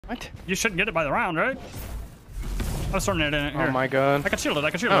What? You shouldn't get it by the round, right? I was throwing it in here. Oh my god. I can shield it. I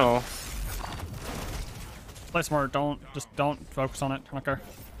can shield No. it. Play smart. Don't focus on it. I don't care.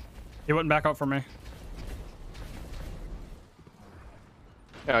 He wouldn't back up for me.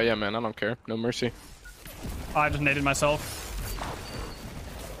 Oh yeah, man. I don't care. No mercy. I just naded myself.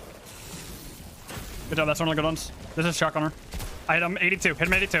 Good job. That's one of the good ones. This is shotgunner. I hit him 82. Hit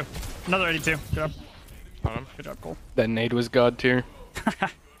him 82. Another 82. Good job. Good job, Cole. That nade was god tier.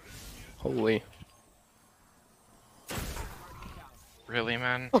 Holy. Really,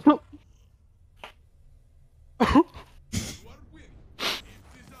 man?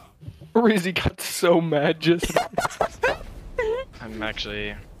 Rizzy got so mad just. I'm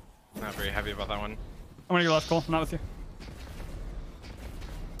actually not very happy about that one. I'm gonna go left, Cole. I'm not with you.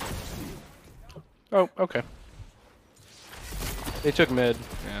 Oh, okay. They took mid.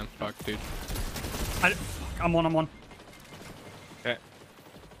 Yeah, fuck, dude. I'm one. Okay.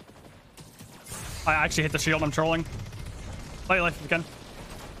 I actually hit the shield. I'm trolling. Play your life if you can.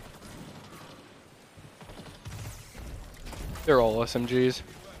 They're all SMGs.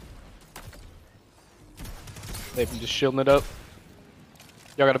 They've been just shielding it up.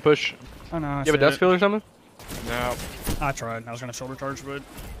 Y'all gotta push. Oh no. You have a dust field or something? No. I tried. I was gonna shoulder charge, but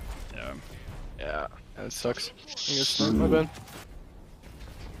yeah. Yeah, that sucks. I guess not my bad.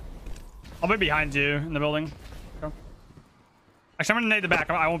 I'll be behind you in the building. Okay. Actually, I'm gonna nade the back.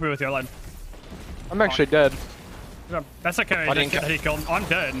 I won't be with you. I lied. I'm actually dead. Good job. That's the carry I didn't that he killed. Oh, I'm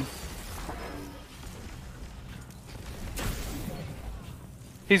dead.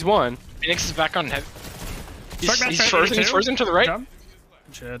 He's one. Phoenix is back on head. Strike back He's straight, frozen. 82. He's frozen to the right. Good job.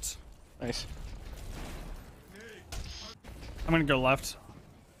 Good shit. Nice. I'm gonna go left.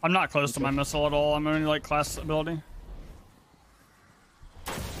 I'm not close to my missile at all. I'm only like class ability.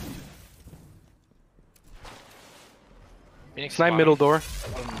 Phoenix Snipe middle door.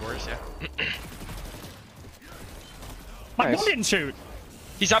 Bottom doors, yeah. My Nice. gun didn't shoot.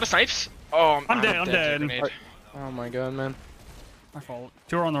 He's out of snipes. Oh, I'm dead, I'm to dead. grenade. Oh my god, man. My fault.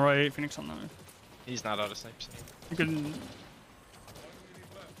 Two are on the right. Phoenix on the. He's not out of snipes. You can.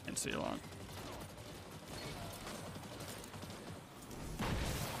 Can't see a lot.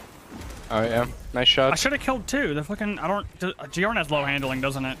 Oh yeah, nice I shot. should have killed two. The fucking GRN has low handling,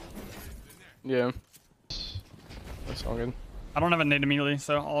 doesn't it? Yeah. That's all good. I don't have a nade immediately,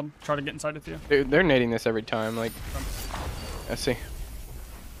 so I'll try to get inside with you. They're nading this every time. Like, let's see.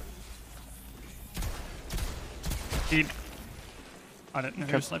 He. I didn't know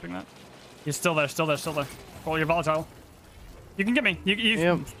who was sniping that. He's still there. Well, you're volatile. You can get me.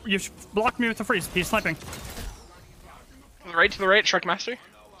 You blocked me with the freeze. He's sniping. To the right, Shark Master.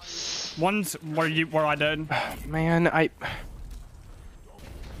 One's where I did. Man,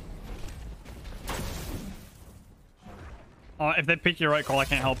 If they pick your right call, I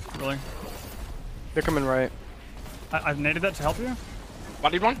can't help really. they're coming right. I've naded that to help you.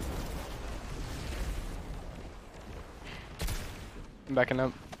 Bodied one. I'm backing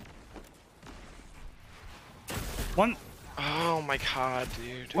up. One. Oh my god,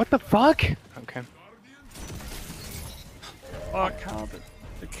 dude. What the fuck? Okay. Fuck, how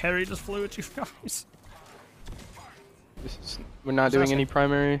the carry just flew at you guys. We're not doing any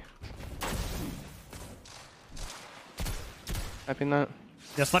primary. Typing that.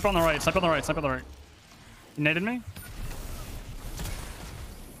 Yeah, snipe on the right. You naded me?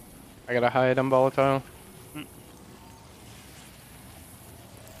 I gotta hide. I'm volatile.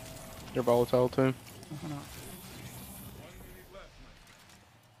 You're volatile too.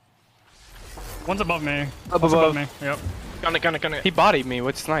 One's above me. Up One's above. me. Yep. Gun it. He bodied me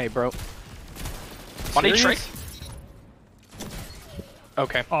with snipe, bro. Body Serious? strike.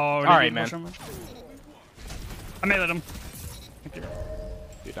 Okay. Oh, alright, man. I made him. Thank you.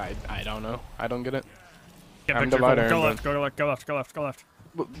 Dude, I don't know. I don't get it. Get I'm picture. divider, Go but- left.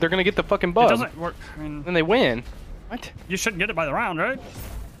 Well, they're gonna get the fucking It bug. doesn't work. I mean, Then they win. What? you shouldn't get it by the round, right?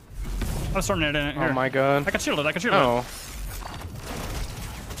 I was throwing it in here. Oh my god. I can shield it. No.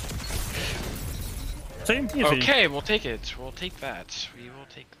 See? Easy. Okay, we'll take it. We'll take that. We will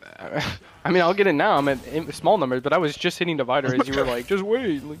take that. I mean, I'll get it now. I'm at small numbers, but I was just hitting divider as you were like, just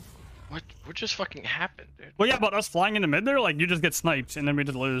wait. Like, What just fucking happened, dude? Well, yeah, but us flying into mid there, like, you just get sniped, and then we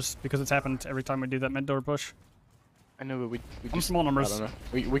just lose, because it's happened every time we do that mid door push. I know, but we I'm just, small numbers. I don't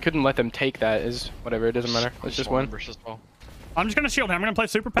know. We couldn't let them take that. Is whatever. It doesn't matter. Let's just Small win. numbers as well. I'm just gonna shield him. I'm gonna play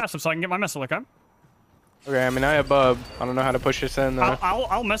super passive so I can get my missile, okay? Okay. I mean, I have bub. I don't know how to push this in.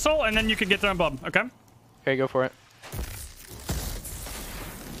 I'll missile, and then you can get there and bub, okay? Okay, go for it.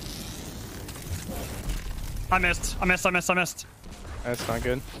 I missed. That's not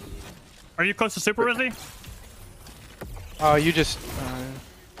good. Are you close to super, Rizzy? Oh, you just.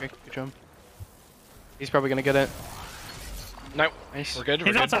 Okay, good job. He's probably gonna get it. Nope. Nice. We're good.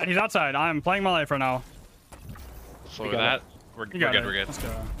 He's outside. He's outside. I'm playing my life right now. So We with got that, it. we're You good. got it. We're good. Let's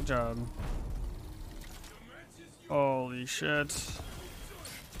go. Good job. Holy shit.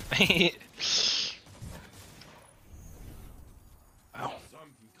 Wow.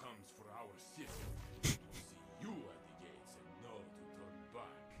 Something comes for our city. See you at the gates and know to turn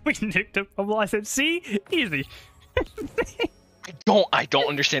back. We nicked him. Well, I said, see? Easy. I don't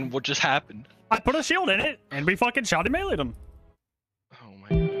understand what just happened. I put a shield in it, and we fucking shot and meleeed him.